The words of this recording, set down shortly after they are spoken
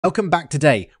Welcome back.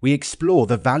 Today, we explore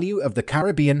the value of the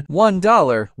Caribbean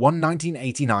 $1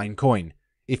 1989 coin.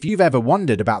 If you've ever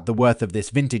wondered about the worth of this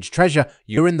vintage treasure,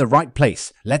 you're in the right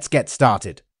place. Let's get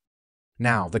started.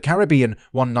 Now, the Caribbean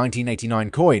 1989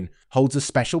 coin holds a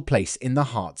special place in the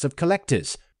hearts of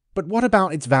collectors. But what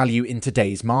about its value in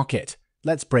today's market?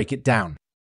 Let's break it down.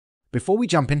 Before we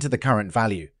jump into the current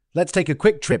value, let's take a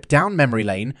quick trip down memory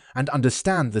lane and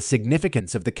understand the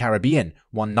significance of the Caribbean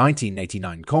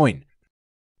 1989 coin.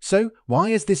 So, why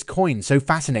is this coin so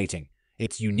fascinating?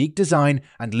 Its unique design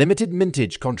and limited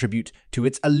mintage contribute to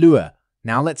its allure.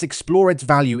 Now let's explore its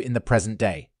value in the present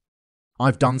day.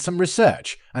 I've done some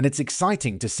research, and it's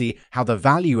exciting to see how the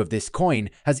value of this coin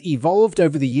has evolved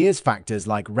over the years. Factors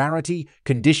like rarity,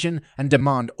 condition, and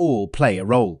demand all play a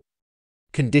role.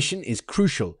 Condition is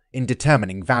crucial in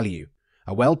determining value.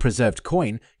 A well-preserved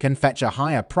coin can fetch a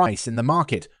higher price in the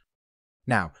market.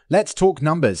 Now, let's talk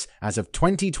numbers. As of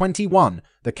 2021,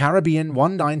 the Caribbean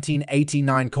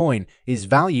 1989 coin is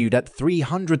valued at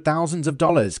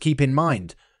 $300,000. Keep in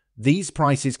mind, these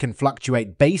prices can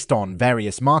fluctuate based on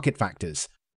various market factors.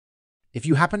 If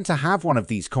you happen to have one of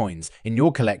these coins in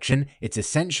your collection, it's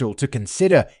essential to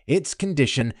consider its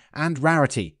condition and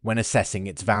rarity when assessing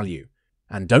its value.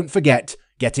 And don't forget,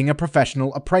 getting a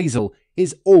professional appraisal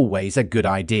is always a good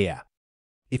idea.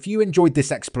 If you enjoyed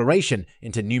this exploration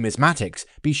into numismatics,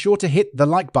 be sure to hit the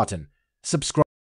like button, subscribe